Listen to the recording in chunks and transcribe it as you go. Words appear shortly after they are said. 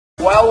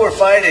While we're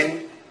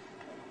fighting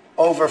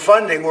over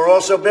funding, we're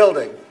also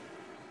building.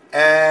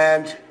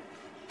 And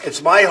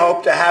it's my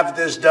hope to have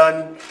this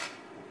done,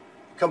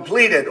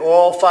 completed,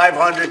 all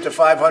 500 to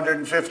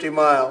 550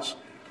 miles,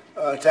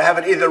 to have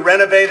it either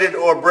renovated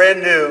or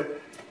brand new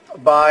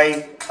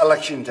by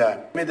election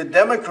time. I mean, the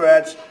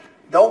Democrats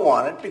don't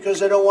want it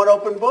because they don't want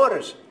open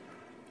borders.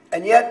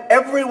 And yet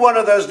every one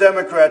of those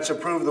Democrats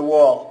approved the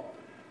wall,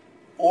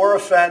 or a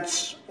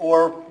fence,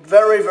 or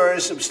very,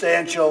 very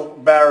substantial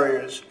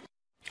barriers.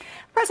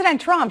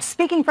 President Trump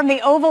speaking from the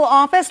Oval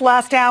Office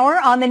last hour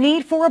on the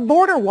need for a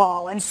border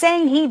wall and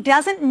saying he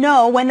doesn't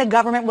know when the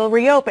government will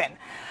reopen.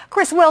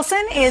 Chris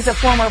Wilson is a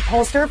former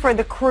pollster for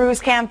the Cruz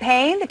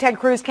campaign, the Ted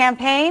Cruz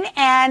campaign,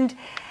 and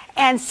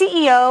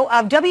CEO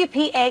of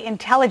WPA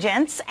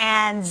Intelligence.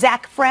 And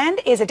Zach Friend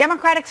is a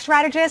Democratic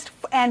strategist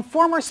and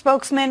former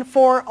spokesman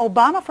for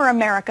Obama for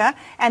America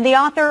and the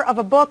author of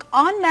a book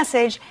on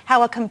Message,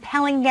 How a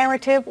Compelling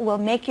Narrative Will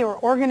Make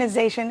Your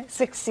Organization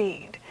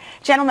Succeed.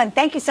 Gentlemen,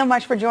 thank you so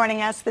much for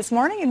joining us this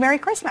morning, and Merry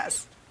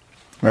Christmas.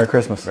 Merry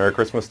Christmas. Merry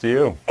Christmas to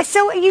you.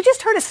 So you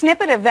just heard a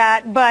snippet of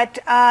that, but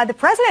the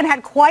president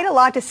had quite a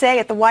lot to say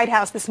at the White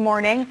House this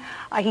morning.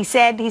 He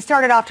said he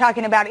started off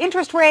talking about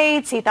interest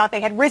rates. He thought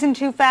they had risen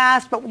too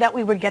fast, but that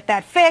we would get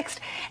that fixed.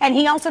 And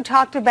he also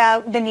talked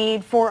about the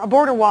need for a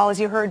border wall,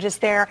 as you heard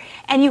just there.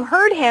 And you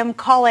heard him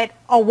call it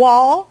a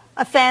wall,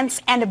 a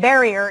fence, and a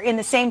barrier in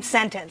the same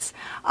sentence.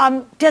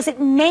 Does it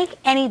make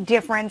any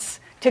difference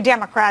to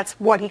Democrats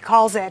what he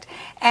calls it?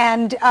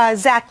 And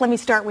Zach, let me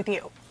start with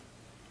you.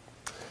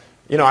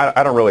 You know,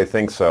 I don't really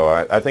think so.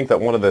 I think that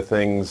one of the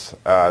things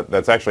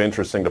that's actually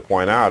interesting to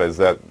point out is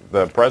that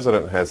the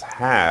president has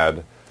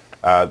had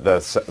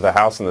the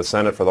House and the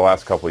Senate for the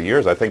last couple of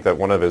years. I think that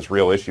one of his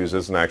real issues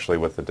isn't actually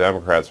with the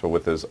Democrats, but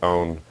with his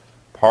own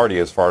party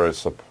as far as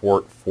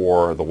support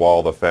for the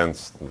wall, the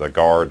fence, the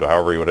guard,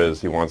 however it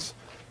is he wants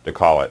to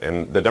call it.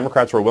 And the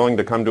Democrats were willing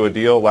to come to a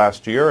deal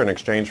last year in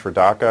exchange for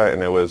DACA,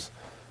 and it was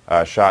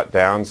shot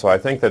down. So I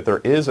think that there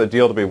is a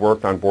deal to be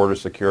worked on border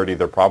security.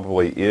 There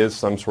probably is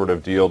some sort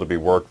of deal to be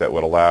worked that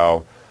would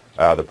allow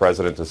the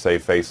president to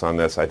save face on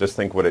this. I just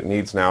think what it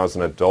needs now is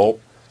an adult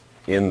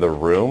in the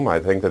room. I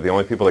think that the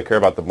only people that care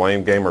about the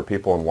blame game are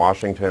people in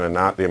Washington and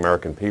not the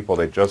American people.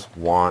 They just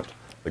want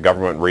the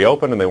government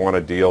reopened, and they want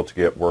a deal to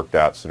get worked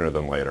out sooner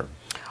than later.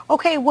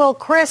 Okay, well,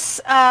 Chris,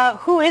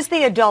 who is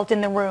the adult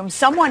in the room?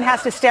 Someone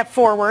has to step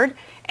forward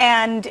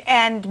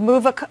and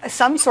move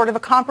some sort of a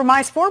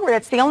compromise forward.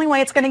 It's the only way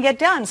it's going to get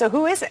done. So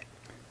who is it?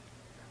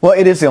 Well,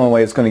 it is the only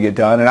way it's going to get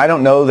done, and I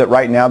don't know that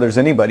right now there's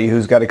anybody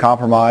who's got a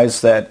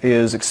compromise that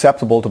is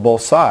acceptable to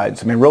both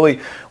sides. I mean,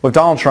 really, with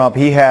Donald Trump,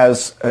 he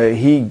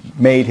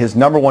made his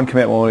number one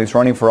commitment when he was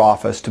running for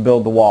office to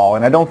build the wall,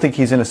 and I don't think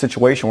he's in a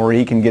situation where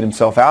he can get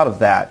himself out of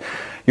that.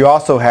 You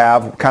also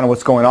have kind of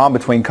what's going on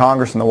between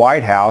Congress and the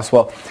White House.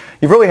 Well,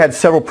 you've really had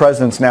several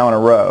presidents now in a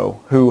row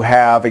who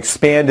have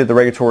expanded the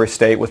regulatory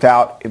state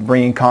without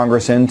bringing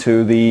Congress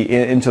into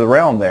the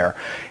realm there.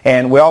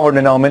 And we all learned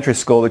in elementary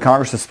school that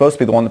Congress is supposed to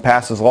be the one that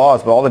passes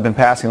laws, but all they've been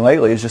passing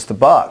lately is just a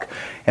buck.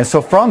 And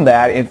so from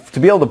that, to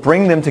be able to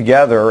bring them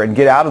together and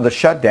get out of the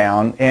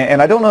shutdown,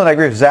 and I don't know that I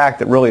agree with Zach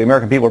that really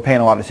American people are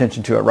paying a lot of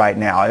attention to it right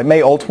now. It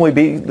may ultimately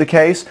be the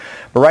case,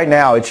 but right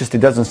now it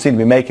doesn't seem to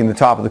be making the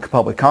top of the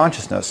public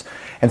consciousness.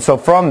 And so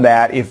from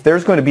that, if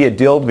there's going to be a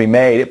deal to be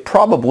made,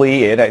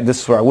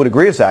 this is where I would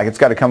agree with Zach, it's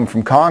got to come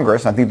from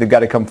Congress. I think they've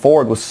got to come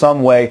forward with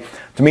some way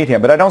to meet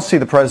him. But I don't see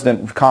the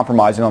president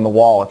compromising on the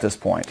wall at this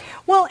point.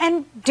 Well,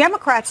 and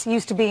Democrats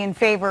used to be in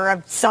favor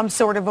of some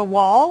sort of a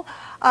wall.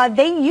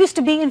 They used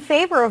to be in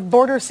favor of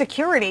border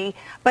security,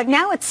 but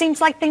now it seems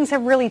like things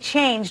have really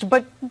changed.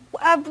 But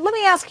let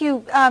me ask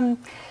you,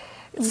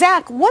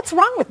 Zach, what's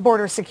wrong with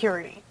border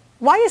security?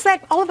 Why has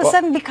that all of a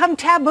sudden become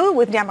taboo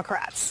with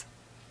Democrats?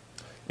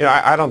 You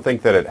know, I don't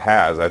think that it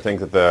has. I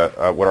think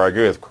that what I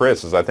agree with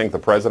Chris is I think the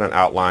president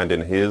outlined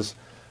in his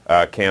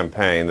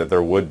campaign that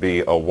there would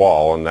be a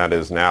wall, and that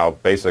is now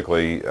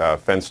basically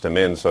fenced him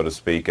in, so to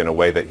speak, in a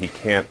way that he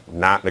can't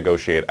not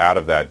negotiate out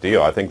of that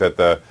deal. I think that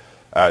the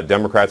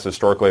Democrats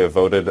historically have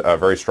voted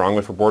very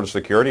strongly for border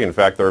security. In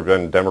fact, there have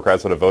been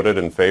Democrats that have voted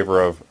in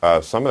favor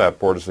of some of that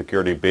border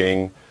security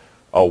being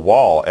a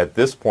wall. At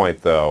this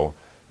point, though,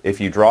 if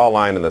you draw a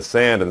line in the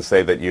sand and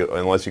say that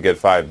unless you get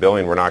 $5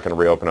 billion, we're not going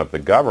to reopen up the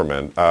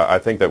government, I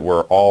think that we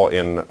all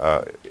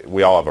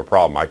have a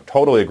problem. I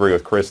totally agree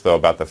with Chris, though,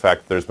 about the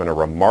fact that there's been a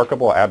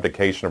remarkable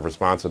abdication of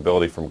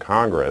responsibility from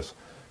Congress.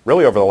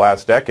 Really, over the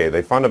last decade,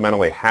 they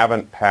fundamentally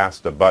haven't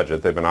passed a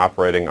budget. They've been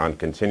operating on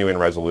continuing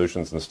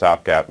resolutions and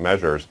stopgap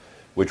measures,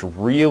 which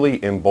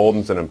really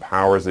emboldens and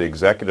empowers the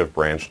executive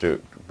branch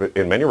to,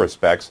 in many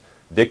respects,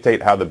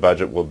 dictate how the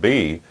budget will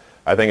be.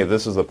 I think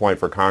this is the point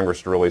for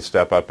Congress to really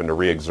step up and to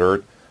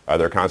re-exert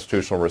their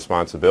constitutional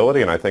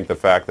responsibility. And I think the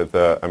fact that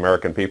the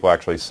American people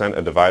actually sent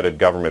a divided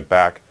government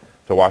back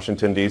to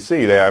Washington,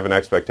 D.C., they have an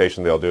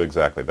expectation they'll do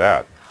exactly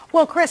that.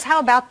 Well, Chris, how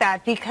about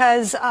that?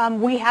 Because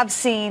we have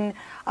seen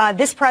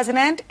this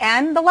president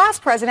and the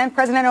last president,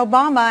 President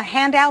Obama,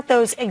 hand out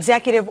those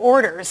executive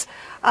orders.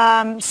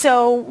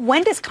 So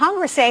when does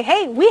Congress say,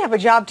 hey, we have a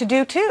job to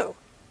do too?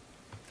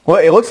 Well,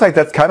 it looks like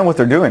that's kind of what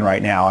they're doing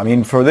right now. I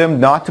mean, for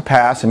them not to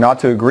pass and not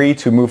to agree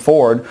to move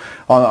forward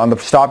on the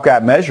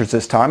stopgap measures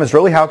this time is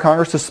really how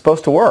Congress is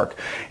supposed to work.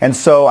 And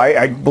so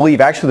I believe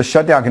actually the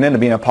shutdown can end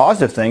up being a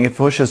positive thing. It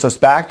pushes us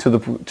back to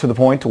the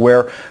point to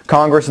where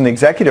Congress and the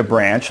executive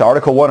branch,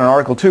 Article 1 and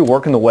Article 2,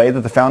 work in the way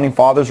that the Founding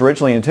Fathers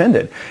originally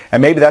intended.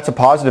 And maybe that's a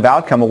positive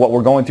outcome of what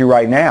we're going through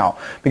right now.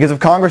 Because if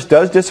Congress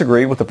does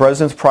disagree with the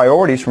president's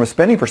priorities from a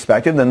spending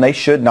perspective, then they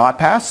should not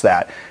pass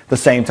that. At the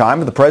same time,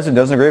 if the president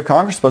doesn't agree with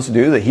Congress is supposed to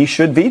do, that he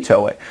should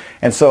veto it.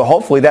 And so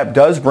hopefully that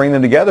does bring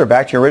them together,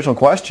 back to your original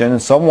question,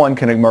 and someone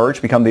can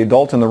emerge, become the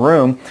adult in the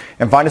room,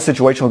 and find a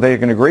situation where they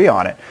can agree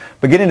on it.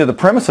 But getting to the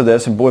premise of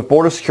this, and with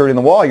border security and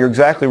the wall, you're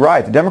exactly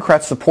right. The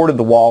Democrats supported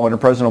the wall under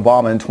President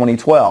Obama in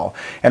 2012.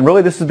 And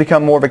really this has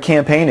become more of a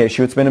campaign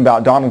issue. It's been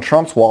about Donald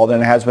Trump's wall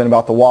than it has been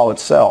about the wall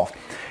itself.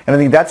 And I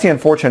think that's the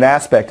unfortunate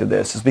aspect of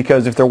this, is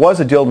because if there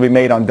was a deal to be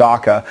made on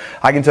DACA,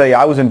 I can tell you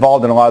I was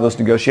involved in a lot of those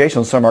negotiations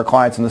with some of our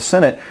clients in the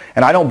Senate,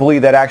 and I don't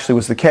believe that actually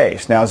was the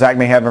case. Now, Zach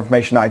may have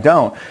information I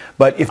don't,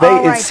 but if they,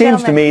 it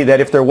seems to me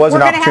that if there was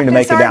an opportunity to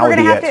make it, that would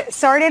be it.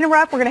 Sorry to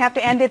interrupt. We're going to have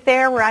to end it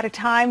there. We're out of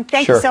time.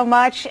 Thank you so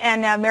much,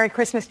 and Merry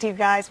Christmas to you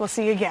guys. We'll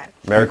see you again.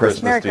 Merry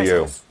Christmas to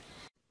you.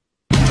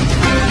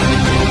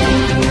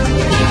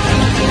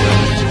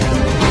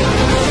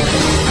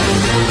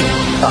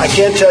 I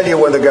can't tell you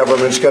when the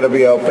government's going to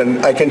be open.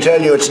 I can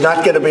tell you it's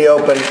not going to be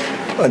open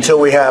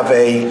until we have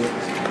a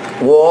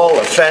wall,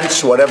 a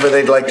fence, whatever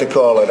they'd like to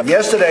call it.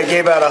 Yesterday I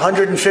gave out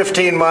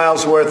 115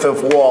 miles worth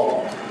of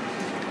wall,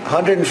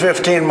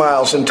 115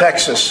 miles in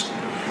Texas.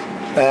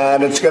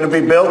 And it's going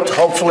to be built,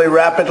 hopefully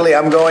rapidly.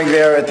 I'm going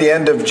there at the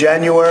end of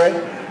January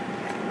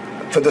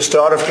for the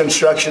start of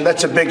construction.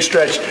 That's a big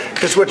stretch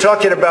because we're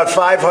talking about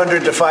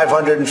 500 to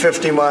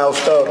 550 miles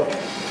total.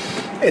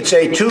 It's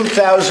a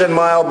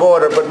 2,000-mile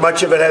border, but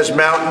much of it has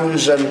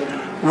mountains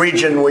and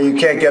region where you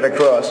can't get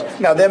across.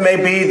 Now, there may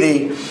be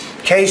the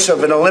case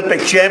of an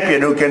Olympic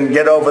champion who can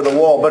get over the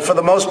wall, but for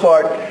the most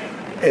part,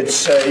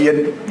 it's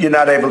you're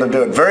not able to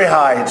do it. Very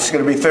high. It's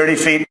going to be 30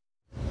 feet.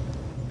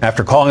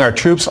 After calling our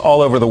troops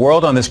all over the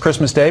world on this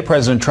Christmas Day,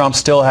 President Trump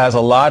still has a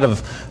lot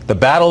of the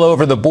battle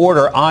over the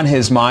border on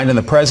his mind, and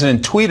the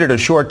president tweeted a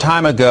short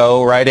time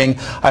ago, writing,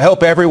 "I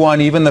hope everyone,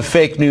 even the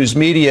fake news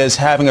media, is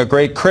having a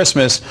great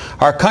Christmas.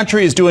 Our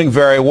country is doing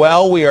very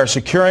well. We are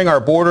securing our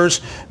borders,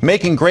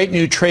 making great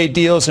new trade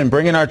deals, and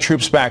bringing our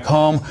troops back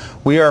home.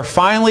 We are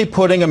finally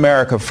putting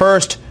America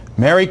first.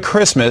 Merry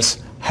Christmas,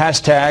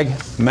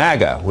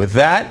 #MAGA. With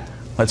that,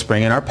 let's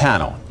bring in our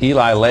panel.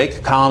 Eli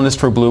Lake, columnist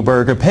for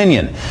Bloomberg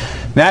Opinion.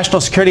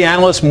 National security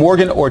analyst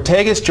Morgan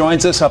Ortagus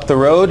joins us up the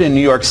road in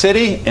New York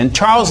City. And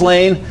Charles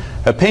Lane,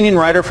 opinion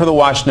writer for The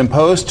Washington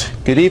Post.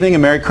 Good evening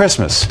and Merry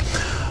Christmas.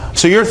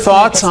 So your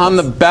thoughts on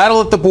the battle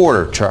at the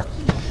border, Chuck?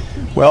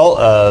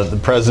 Well, the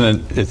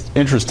president, it's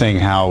interesting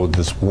how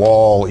this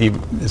wall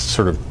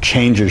sort of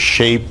changes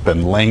shape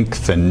and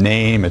length and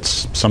name.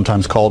 It's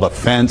sometimes called a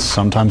fence,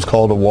 sometimes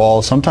called a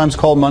wall, sometimes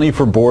called money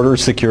for border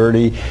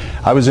security.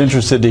 I was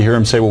interested to hear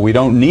him say, well, we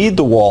don't need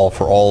the wall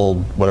for all,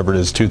 whatever it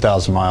is,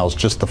 2,000 miles,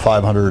 just the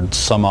 500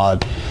 some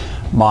odd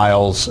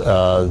miles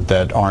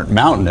that aren't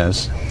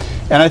mountainous.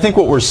 And I think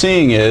what we're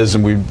seeing is,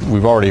 and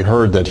we've already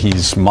heard that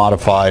he's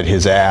modified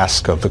his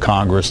ask of the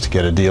Congress to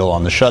get a deal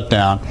on the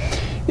shutdown,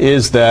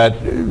 is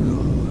that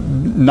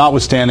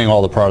notwithstanding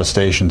all the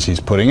protestations he's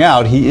putting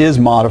out, he is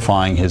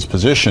modifying his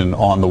position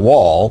on the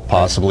wall,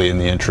 possibly in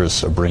the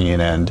interests of bringing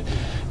an end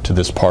to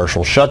this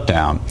partial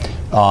shutdown.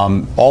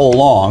 All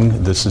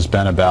along, this has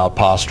been about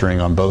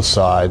posturing on both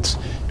sides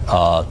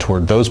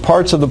toward those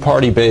parts of the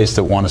party base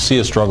that want to see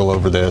a struggle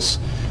over this.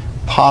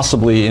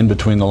 Possibly in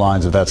between the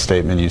lines of that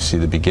statement, you see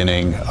the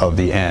beginning of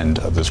the end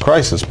of this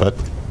crisis, but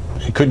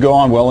it could go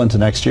on well into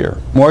next year.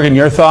 Morgan,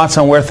 your thoughts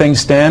on where things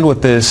stand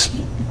with this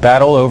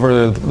battle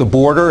over the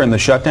border and the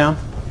shutdown?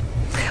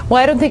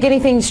 Well, I don't think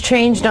anything's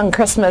changed on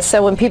Christmas,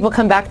 so when people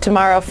come back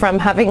tomorrow from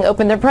having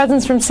opened their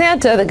presents from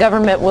Santa, the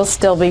government will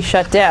still be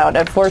shut down,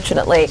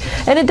 unfortunately.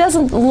 And it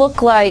doesn't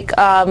look like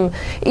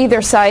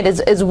either side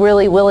is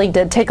really willing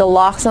to take a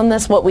loss on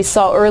this, what we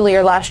saw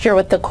earlier last year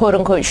with the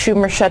quote-unquote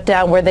Schumer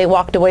shutdown, where they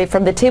walked away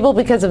from the table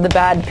because of the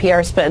bad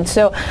PR spin.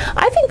 So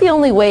I think the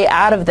only way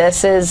out of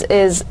this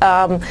is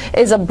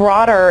a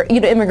broader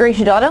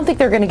immigration deal. I don't think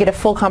they're going to get a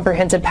full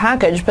comprehensive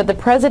package, but the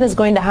president is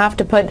going to have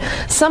to put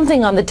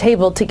something on the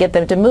table to get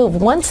them to move.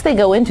 Once they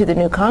go into the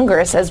new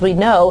Congress, as we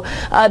know,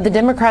 the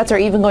Democrats are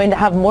even going to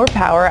have more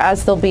power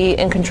as they'll be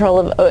in control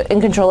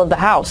of the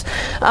House.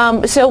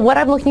 So what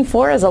I'm looking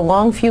for is a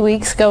long few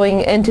weeks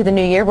going into the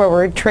new year where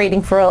we're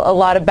trading for a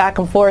lot of back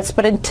and forth.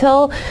 But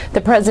until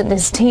the president and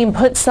his team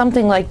put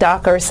something like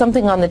DACA or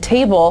something on the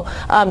table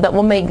that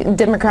will make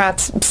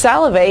Democrats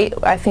salivate,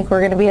 I think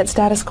we're going to be at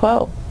status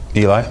quo.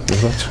 Eli, your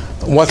thoughts?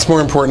 What's more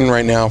important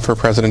right now for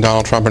President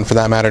Donald Trump, and for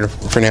that matter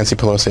for Nancy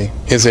Pelosi?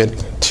 Is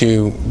it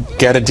to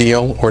get a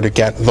deal or to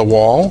get the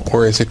wall,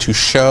 or is it to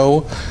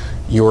show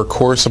your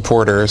core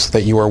supporters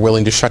that you are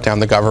willing to shut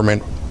down the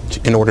government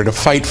in order to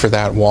fight for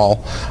that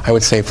wall? I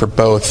would say for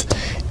both.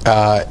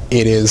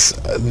 It is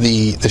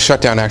the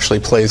shutdown actually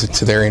plays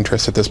to their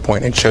interest at this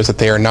point. It shows that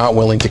they are not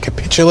willing to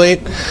capitulate,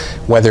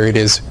 whether it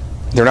is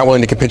they're not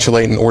willing to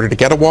capitulate in order to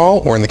get a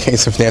wall, or in the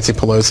case of Nancy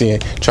Pelosi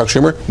and Chuck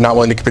Schumer, not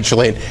willing to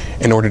capitulate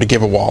in order to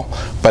give a wall.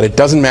 But it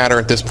doesn't matter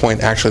at this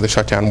point. Actually, the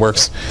shutdown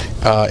works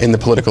in the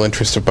political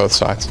interest of both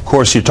sides. Of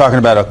course, you're talking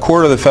about a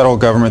quarter of the federal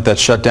government that's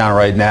shut down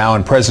right now,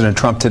 and President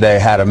Trump today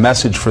had a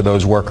message for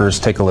those workers.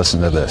 Take a listen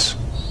to this.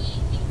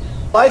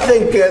 I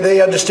think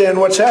they understand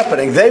what's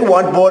happening. They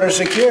want border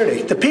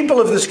security. The people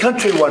of this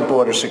country want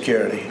border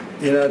security.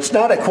 You know, it's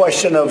not a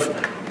question of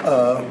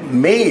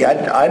me.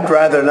 I'd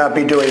rather not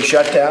be doing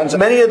shutdowns.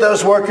 Many of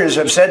those workers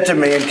have said to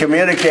me and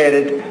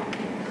communicated,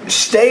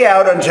 stay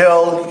out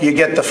until you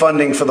get the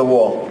funding for the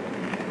wall.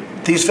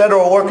 These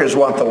federal workers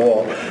want the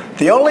wall.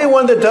 The only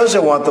one that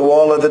doesn't want the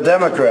wall are the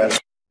Democrats.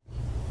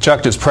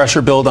 Chuck, does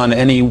pressure build on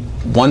any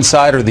one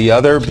side or the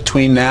other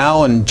between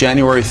now and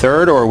January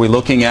 3rd, or are we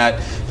looking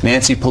at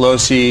Nancy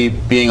Pelosi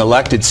being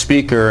elected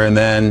Speaker and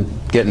then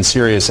getting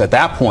serious at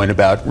that point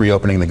about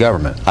reopening the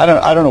government? I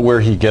don't know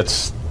where he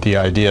gets the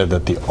idea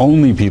that the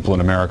only people in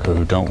America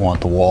who don't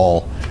want the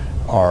wall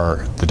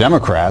are the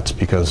Democrats,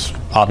 because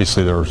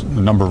obviously there's a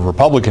number of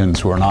Republicans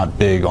who are not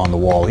big on the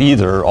wall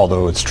either,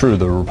 although it's true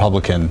the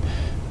Republican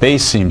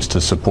base seems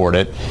to support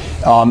it.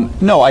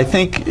 No, I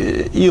think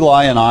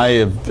Eli and I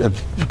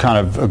have kind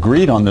of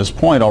agreed on this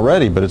point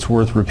already, but it's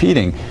worth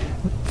repeating.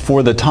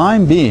 For the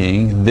time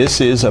being, this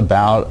is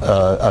about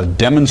a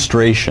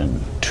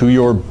demonstration to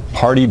your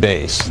party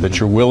base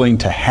that you're willing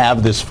to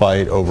have this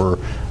fight over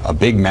a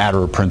big matter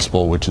of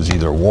principle, which is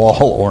either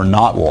wall or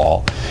not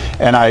wall.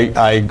 And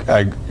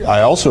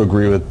I also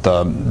agree with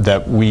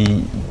that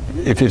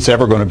if it's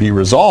ever going to be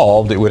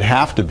resolved, it would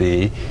have to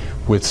be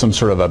with some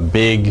sort of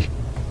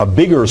a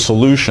bigger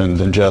solution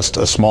than just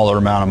a smaller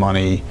amount of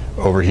money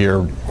over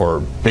here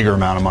or bigger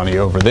amount of money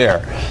over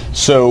there.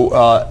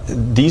 So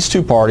these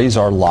two parties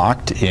are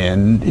locked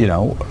in,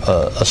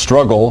 a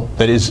struggle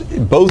that is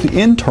both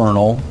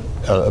internal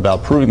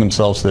about proving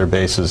themselves to their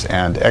bases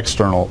and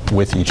external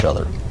with each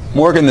other.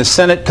 Morgan, the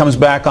Senate comes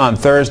back on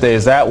Thursday.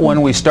 Is that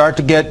when we start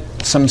to get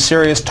some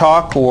serious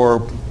talk,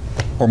 or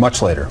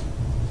much later?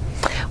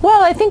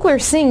 Well, I think we're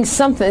seeing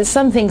some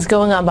things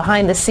going on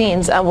behind the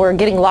scenes. We're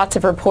getting lots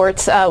of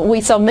reports.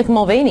 We saw Mick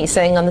Mulvaney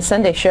saying on the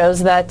Sunday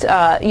shows that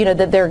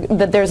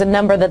that there's a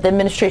number that the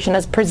administration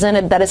has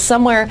presented that is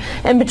somewhere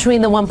in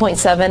between the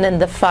 1.7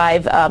 and the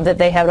 5 that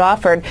they have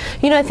offered.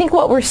 I think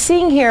what we're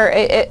seeing here,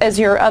 as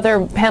your other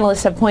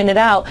panelists have pointed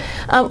out,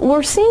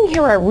 we're seeing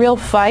here a real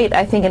fight.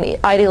 I think an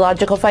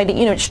ideological fight.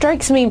 It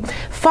strikes me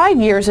 5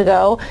 years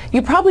ago,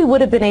 you probably would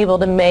have been able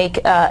to make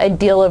a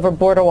deal over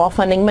border wall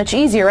funding much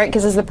easier, right?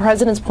 Because as the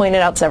president's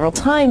pointed out several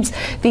times,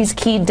 these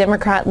key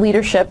Democrat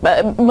leadership,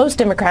 most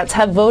Democrats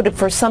have voted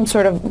for some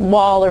sort of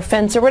wall or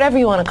fence or whatever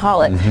you want to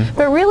call it.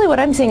 But really what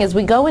I'm seeing as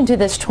we go into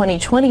this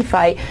 2020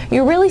 fight,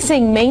 you're really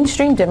seeing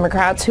mainstream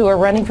Democrats who are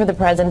running for the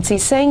presidency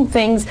saying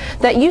things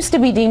that used to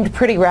be deemed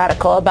pretty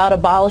radical about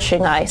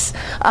abolishing ICE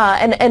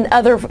and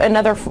other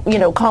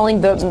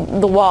calling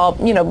the wall,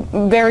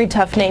 very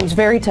tough names,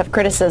 very tough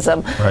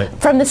criticism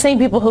from the same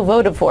people who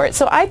voted for it.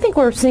 So I think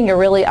we're seeing a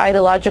really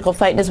ideological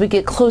fight, and as we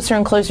get closer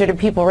and closer to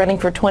people running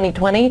for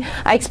 2020,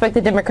 I expect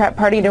the Democrat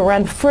Party to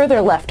run further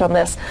left on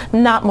this,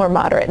 not more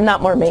moderate,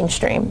 not more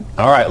mainstream.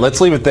 All right,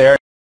 let's leave it there.